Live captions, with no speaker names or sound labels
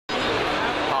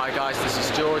guys, this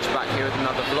is George back here with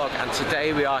another vlog, and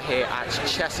today we are here at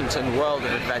Chessington World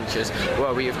of Adventures,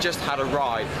 where we have just had a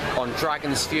ride on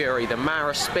Dragon's Fury, the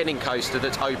Mara spinning coaster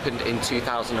that opened in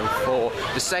 2004.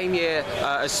 The same year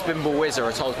as Spinball Whizzer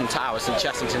at Alton Towers, and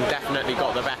Chessington definitely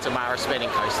got the better Mara spinning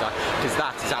coaster, because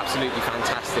that is absolutely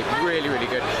fantastic, really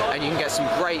good, and you can get some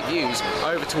great views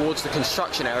over towards the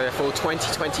construction area for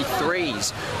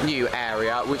 2023's new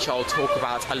area, which I'll talk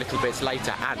about a little bit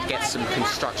later, and get some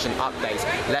construction updates.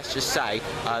 Let's just say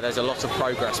there's a lot of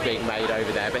progress being made over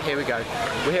there. But here we go.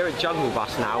 We're here at Jungle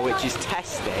Bus now, which is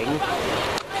testing.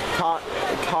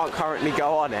 Can't currently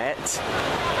go on it.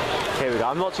 Here we go.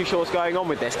 I'm not too sure what's going on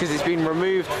with this because it's been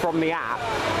removed from the app.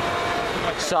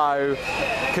 So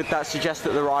could that suggest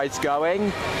that the ride's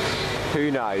going? Who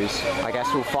knows? I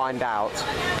guess we'll find out.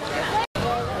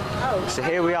 So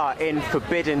here we are in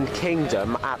Forbidden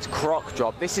Kingdom at Croc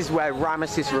Drop. This is where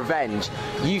Ramesses Revenge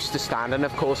used to stand, and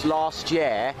of course last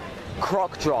year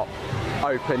Croc Drop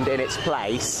opened in its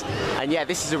place, and yeah,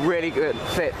 this is a really good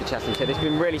fit for Chessington. It's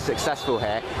been really successful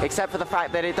here, except for the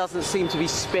fact that it doesn't seem to be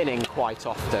spinning quite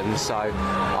often, so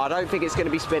I don't think it's going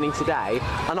to be spinning today.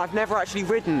 And I've never actually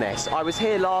ridden this. I was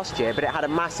here last year, but it had a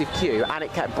massive queue and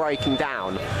it kept breaking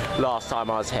down last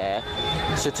time I was here.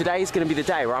 So today's going to be the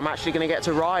day where I'm actually going to get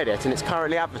to ride it, and it's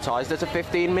currently advertised as a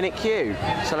 15-minute queue,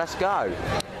 so let's go.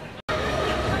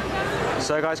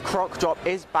 So guys, Croc Drop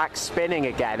is back spinning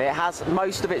again. It has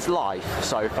most of its life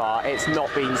so far. It's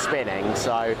not been spinning,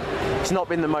 so it's not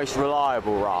been the most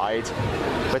reliable ride,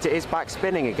 but it is back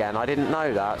spinning again. I didn't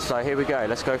know that, so here we go.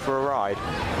 Let's go for a ride.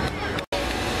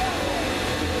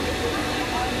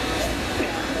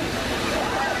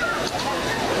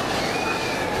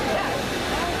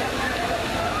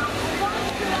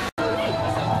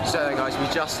 We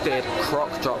just did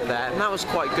Croc Drop there, and that was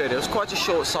quite good. It was quite a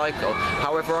short cycle.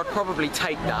 However, I'd probably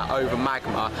take that over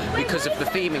Magma because of the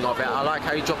theming of it. I like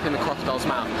how you drop in the crocodile's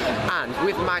mouth, and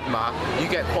with Magma you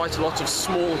get quite a lot of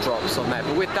small drops on there,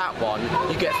 but with that one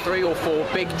you get 3 or 4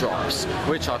 big drops,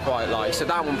 which I quite like. So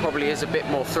that one probably is a bit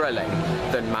more thrilling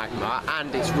than Magma,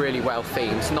 and it's really well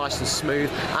themed, nice and smooth,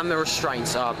 and the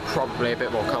restraints are probably a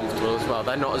bit more comfortable as well.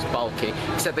 They're not as bulky,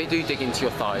 except they do dig into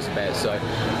your thighs a bit, so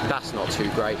that's not too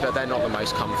great, but they're not the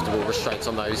most comfortable restraints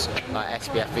on those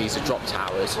SBF Visa drop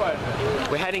towers.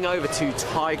 We're heading over to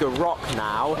Tiger Rock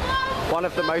now, one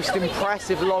of the most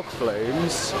impressive log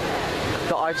flumes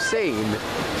that I've seen.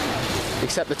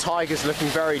 Except the tiger's looking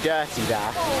very dirty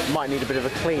there. Might need a bit of a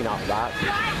clean up that.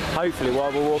 Hopefully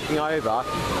while we're walking over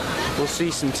we'll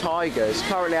see some tigers.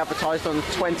 Currently advertised on a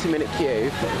 20-minute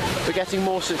queue. We're getting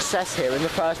more success here in the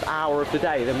first hour of the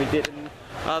day than we did in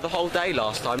the whole day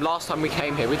last time. Last time we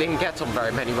came here we didn't get on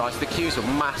very many rides. The queues were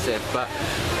massive, but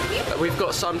we've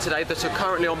got some today that are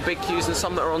currently on big queues and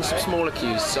some that are on some smaller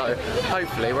queues, so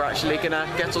hopefully we're actually going to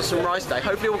get on some rides today.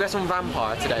 Hopefully we'll get on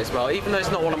Vampire today as well, even though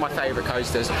it's not one of my favourite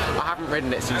coasters. I haven't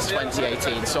ridden it since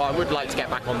 2018, so I would like to get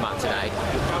back on that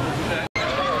today.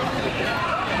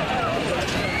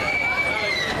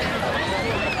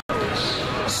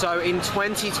 So in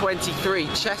 2023,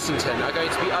 Chessington are going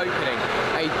to be opening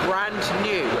a brand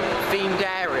new themed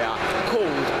area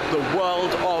called the World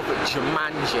of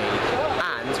Jumanji,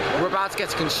 and we're about to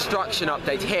get a construction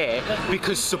update here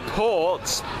because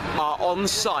supports are on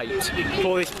site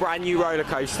for this brand new roller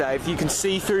coaster. If you can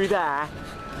see through there,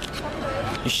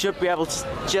 you should be able to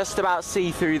just about see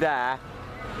through there.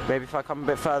 Maybe if I come a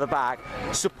bit further back,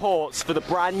 supports for the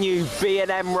brand new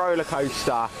B&M roller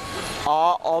coaster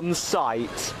are on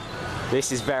site.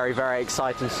 This is very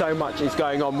exciting. So much is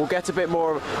going on. We'll get a bit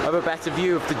more of a better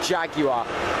view of the Jaguar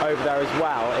over there as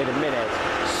well in a minute.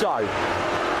 So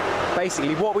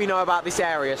basically what we know about this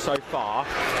area so far,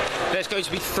 there's going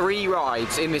to be 3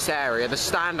 rides in this area, the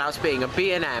standouts being a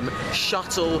B&M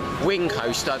shuttle wing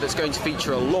coaster that's going to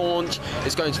feature a launch,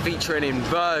 it's going to feature an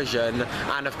inversion,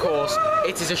 and of course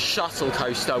it is a shuttle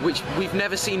coaster, which we've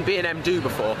never seen B&M do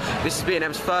before. This is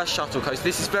B&M's first shuttle coaster.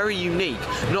 This is very unique,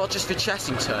 not just for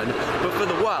Chessington, but for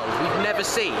the world. We've never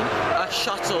seen a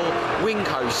shuttle wing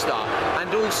coaster,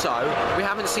 and also we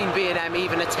haven't seen B&M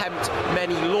even attempt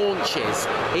many launches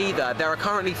either. There are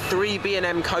currently 3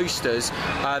 B&M coasters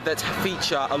that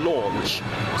feature a launch,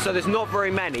 so there's not very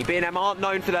many. B&M aren't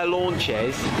known for their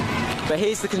launches, but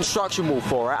here's the construction wall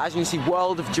for it. As you can see,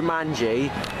 World of Jumanji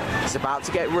is about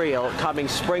to get real, coming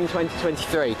spring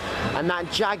 2023, and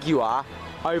that Jaguar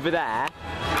over there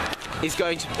is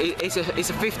going to, it's a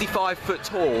 55-foot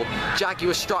tall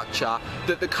Jaguar structure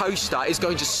that the coaster is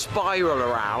going to spiral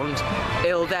around.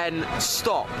 It'll then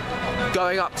stop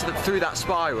going up to through that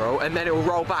spiral, and then it will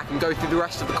roll back and go through the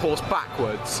rest of the course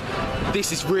backwards.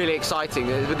 This is really exciting.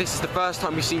 This is the first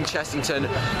time we've seen Chessington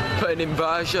put an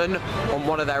inversion on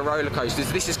one of their roller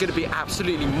coasters. This is going to be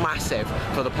absolutely massive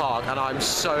for the park, and I'm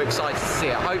so excited to see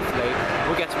it. Hopefully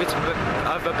we'll get a bit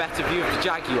of a better view of the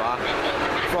Jaguar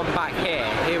from back here.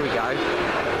 Here we go.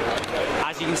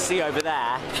 As you can see over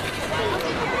there,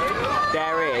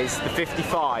 there is the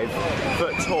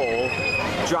 55-foot tall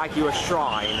Jaguar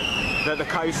shrine that the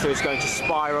coaster is going to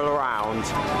spiral around.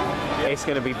 It's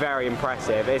going to be very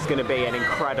impressive. It's going to be an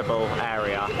incredible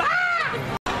area.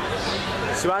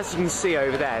 So as you can see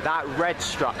over there, that red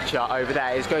structure over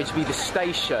there is going to be the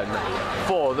station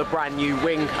for the brand new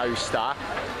wing coaster.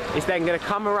 It's then going to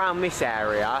come around this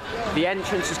area. The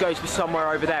entrance is going to be somewhere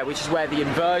over there, which is where the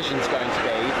inversion is going to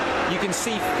be. You can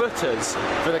see footers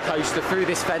for the coaster through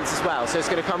this fence as well. So it's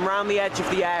going to come around the edge of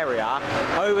the area,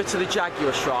 over to the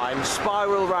Jaguar shrine,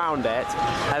 spiral around it,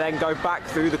 and then go back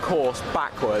through the course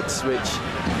backwards, which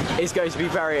is going to be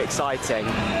very exciting.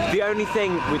 The only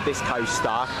thing with this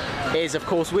coaster is, of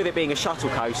course, with it being a shuttle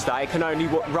coaster, it can only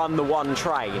run the one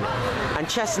train. And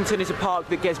Chessington is a park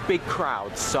that gets big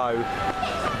crowds, so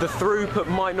the throughput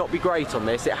might not be great on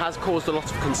this. It has caused a lot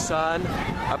of concern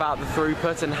about the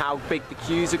throughput and how big the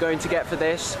queues are going to get for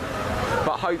this,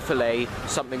 but hopefully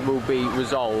something will be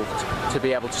resolved to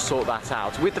be able to sort that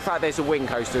out. With the fact there's a wing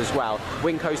coaster as well,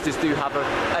 wing coasters do have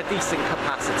a decent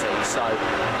capacity, so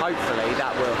hopefully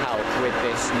that will help with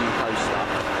this new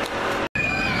coaster.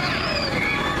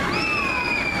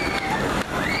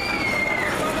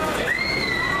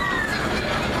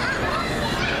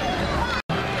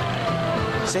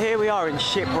 So here we are in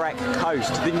Shipwreck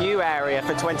Coast, the new area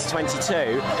for 2022,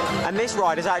 and this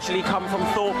ride has actually come from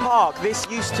Thorpe Park. This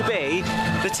used to be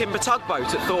the timber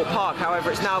tugboat at Thorpe Park, however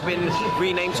it's now been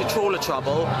renamed to Trawler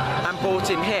Trouble and brought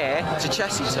in here to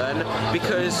Chessington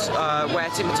because where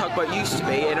timber tugboat used to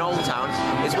be in Old Town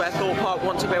is where Thorpe Park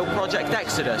want to build Project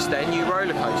Exodus, their new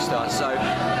roller coaster, so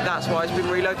that's why it's been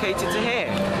relocated to here,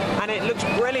 and it looks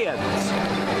brilliant.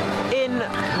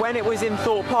 When it was in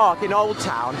Thorpe Park in Old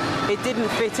Town, it didn't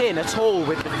fit in at all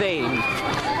with the theme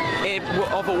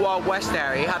of a Wild West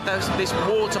area. It had this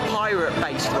water pirate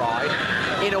based ride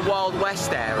in a Wild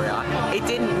West area. It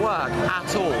didn't work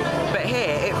at all, but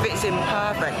here it fits in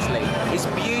perfectly. It's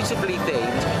beautifully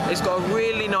themed, it's got a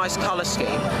really nice colour scheme,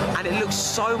 and it looks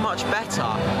so much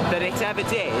better than it ever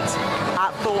did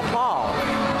at Thorpe Park.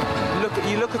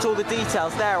 You look at all the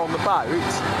details there on the boat.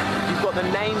 You've got the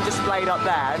name displayed up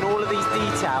there and all of these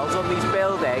details on these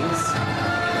buildings.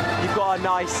 You've got a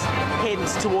nice hint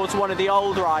towards one of the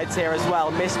old rides here as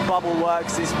well, Miss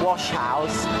Bubbleworks' Wash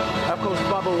House. Of course,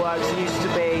 Bubbleworks used to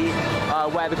be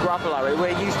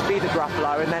where it used to be the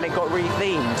Gruffalo, and then it got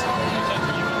rethemed.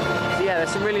 So yeah,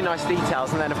 there's some really nice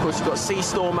details, and then of course you've got Sea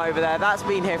Storm over there. That's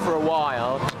been here for a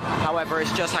while. However,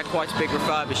 it's just had quite a big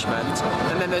refurbishment.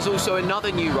 And then there's also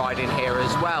another new ride in here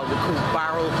as well, called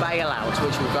Barrel Bailout,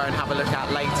 which we'll go and have a look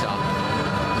at later.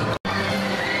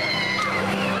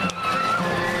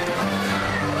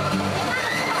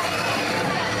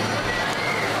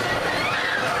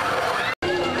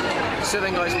 So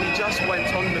then guys, we just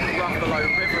went on the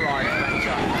Gruffalo River Ride adventure,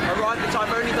 a ride that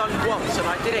I've only done once, and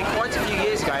I did it quite a few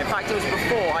years ago. In fact, it was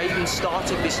before I even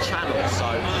started this channel,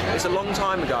 so it's a long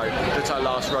time ago that I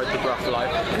last rode the Gruffalo,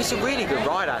 and it's a really good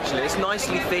ride actually. It's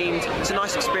nicely themed, it's a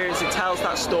nice experience, it tells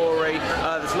that story,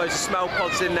 there's loads of smell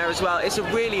pods in there as well. It's a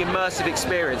really immersive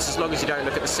experience as long as you don't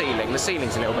look at the ceiling. The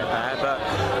ceiling's a little bit bare, but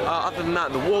other than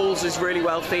that, the walls is really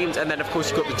well themed, and then of course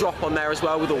you've got the drop on there as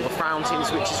well with all the fountains,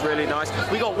 which is really nice.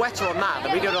 We got wetter on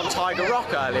that we did on Tiger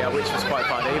Rock earlier, which was quite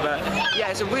funny, but yeah,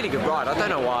 it's a really good ride. I don't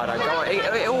know why I don't go on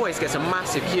it. It always gets a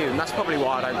massive queue, and that's probably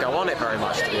why I don't go on it very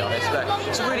much, to be honest, but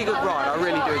it's a really good ride. I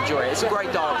really do enjoy it. It's a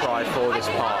great dark ride for this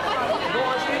park.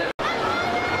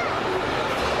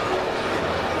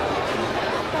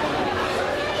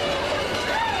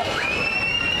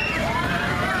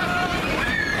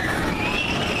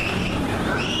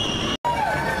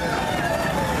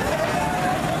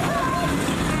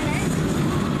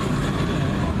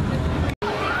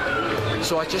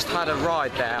 So I just had a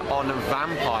ride there on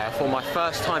Vampire for my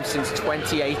first time since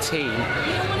 2018,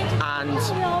 and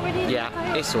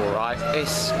yeah, it's alright.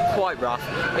 It's quite rough.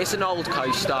 It's an old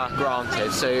coaster,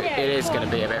 granted, so it is going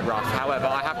to be a bit rough. However,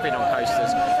 I have been on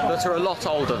coasters that are a lot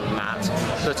older than that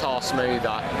are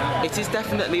smoother. It is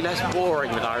definitely less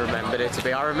boring than I remembered it to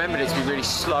be. I remembered it to be really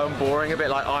slow and boring, a bit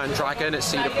like Iron Dragon at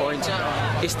Cedar Point.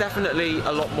 It's definitely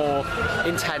a lot more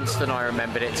intense than I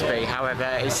remembered it to be. However,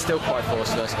 it's still quite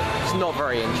forceless. It's not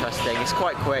very interesting. It's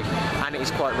quite quick, and it's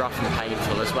quite rough and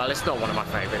painful as well. It's not one of my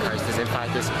favourite coasters. In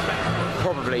fact, it's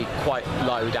probably quite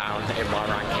low down in my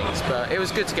rankings, but it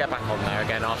was good to get back on there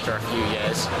again after a few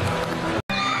years.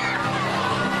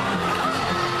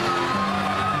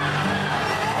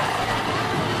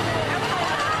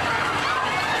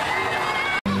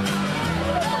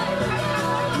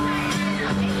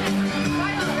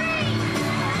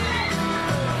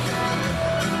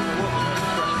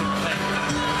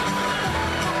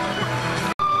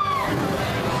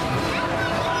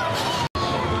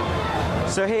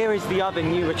 So here is the other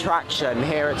new attraction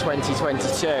here at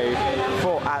 2022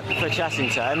 for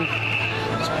Chessington.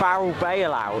 It's Barrel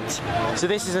Bailout. So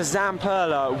this is a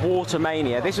Zamperla Water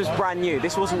Mania. This was brand new.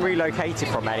 This wasn't relocated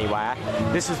from anywhere.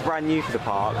 This was brand new for the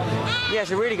park. Yeah,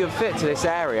 it's a really good fit to this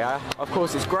area. Of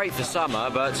course, it's great for summer,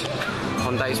 but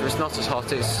on days where it's not as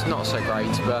hot, it's not so great.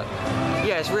 But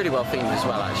yeah, it's really well themed as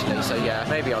well, actually. So yeah,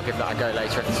 maybe I'll give that a go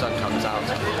later if the sun comes out.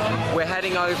 We're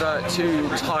heading over to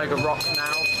Tiger Rock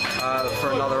now.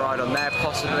 For another ride on there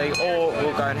possibly, or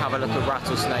we'll go and have a look at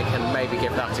Rattlesnake and maybe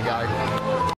give that a go.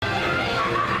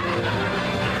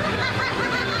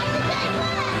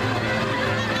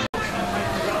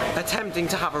 Attempting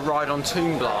to have a ride on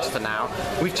Toon Blaster now.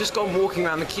 We've just gone walking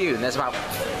around the queue and there's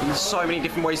so many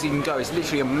different ways you can go. It's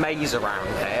literally a maze around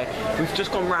here. We've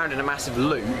just gone round in a massive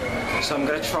loop, so I'm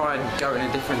going to try and go in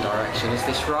a different direction. Is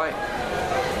this right?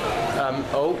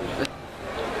 Oh.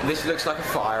 This looks like a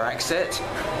fire exit.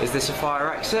 Is this a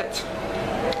fire exit?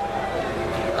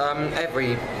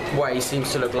 Every way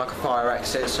seems to look like a fire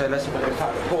exit, so let's have a look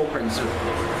at the paw prints.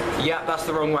 Yeah, that's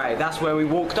the wrong way. That's where we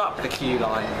walked up the queue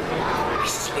line.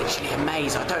 This is literally a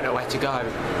maze. I don't know where to go.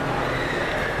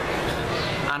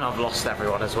 And I've lost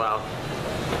everyone as well.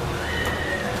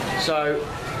 So,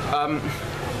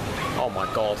 oh my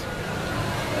god.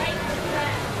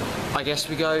 I guess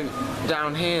we go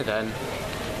down here then.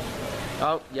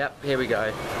 Oh, yep, here we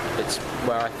go. It's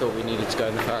where I thought we needed to go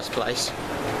in the first place.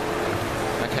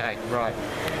 Okay, right.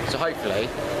 So hopefully,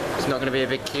 it's not going to be a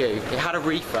big queue. It had a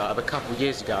refurb a couple of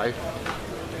years ago,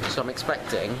 so I'm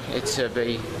expecting it to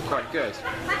be quite good.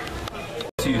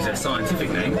 To use their scientific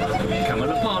name,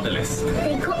 Camelopardalis.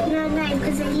 They got their name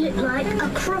because they look like a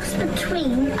cross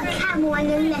between a camel and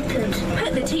a leopard.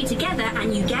 Put the two together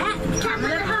and you get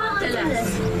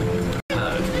Camelopardalis.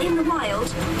 In the wild,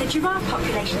 the giraffe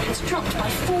population has dropped by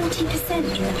 40%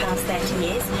 in the past 30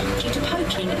 years due to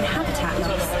poaching and habitat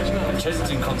loss. The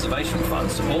Chessington Conservation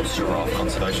Fund supports giraffe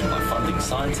conservation by funding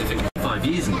scientific 5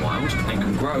 years in the wild and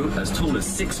can grow as tall as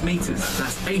 6 metres.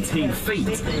 That's 18 feet.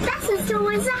 That's as tall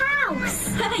as a house.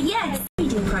 Yes,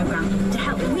 breeding program to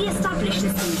help re-establish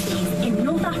the species in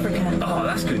North Africa. Oh,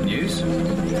 that's good news.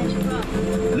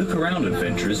 Look around,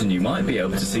 adventurers, and you might be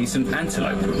able to see some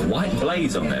antelope with white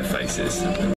blades on their faces.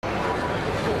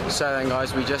 So then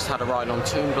guys, we just had a ride on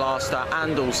Toon Blaster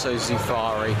and also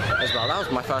Zufari as well. That was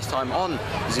my first time on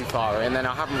Zufari, and then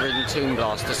I haven't ridden Toon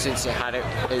Blaster since it had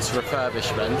its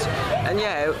refurbishment. And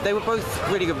yeah, they were both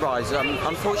really good rides.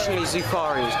 Unfortunately,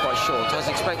 Zufari was quite short. I was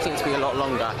expecting it to be a lot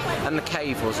longer, and the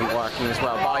cave wasn't working as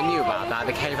well, but I knew about that.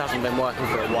 The cave hasn't been working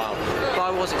for a while, but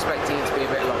I was expecting it to be a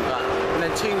bit longer. And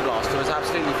then Toon Blaster was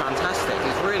absolutely fantastic.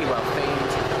 It's really well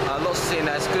themed. Lots to see in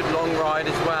there. It's a good long ride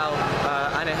as well,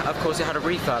 and of course it had a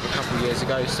refurb a couple of years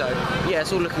ago, so yeah,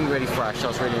 it's all looking really fresh. I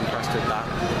was really impressed with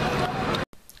that.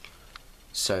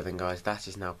 So then guys, that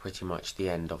is now pretty much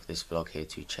the end of this vlog here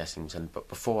to Chessington, but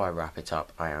before I wrap it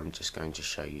up, I am just going to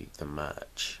show you the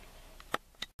merch.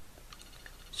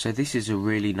 So this is a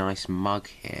really nice mug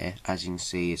here. As you can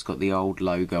see, it's got the old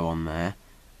logo on there,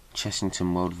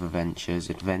 Chessington World of Adventures,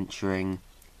 adventuring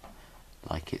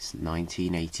like it's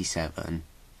 1987,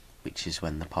 which is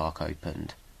when the park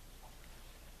opened.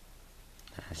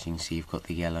 As you can see, you've got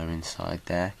the yellow inside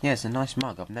there. Yeah, it's a nice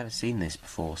mug. I've never seen this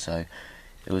before, so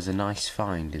it was a nice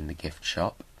find in the gift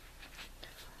shop.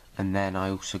 And then I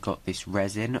also got this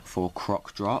resin for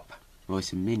Croc Drop. Well,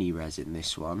 it's a mini resin,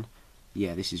 this one.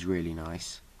 Yeah, this is really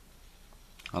nice.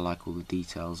 I like all the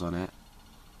details on it.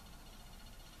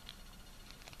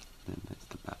 Then there's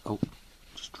the back. Oh,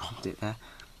 just dropped it there.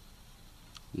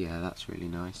 Yeah, that's really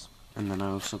nice. And then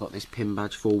I also got this pin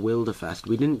badge for Wilderfest.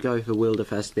 We didn't go for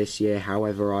Wilderfest this year,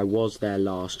 however I was there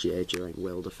last year during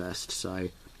Wilderfest, so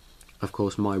of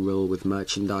course my rule with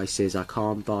merchandise is I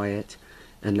can't buy it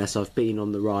unless I've been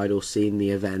on the ride or seen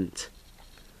the event.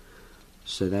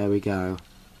 So there we go.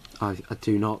 I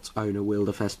do not own a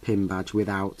Wilderfest pin badge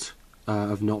without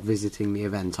of not visiting the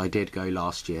event. I did go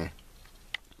last year.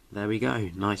 There we go,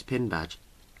 nice pin badge.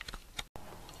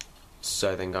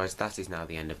 So then guys, that is now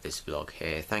the end of this vlog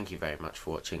here. Thank you very much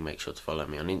for watching. Make sure to follow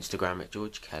me on Instagram at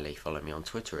George Kelly, follow me on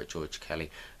Twitter at George Kelly,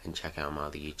 and check out my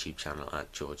other YouTube channel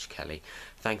at George Kelly.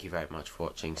 Thank you very much for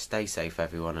watching. Stay safe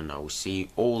everyone, and I will see you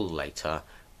all later.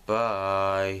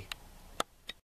 Bye!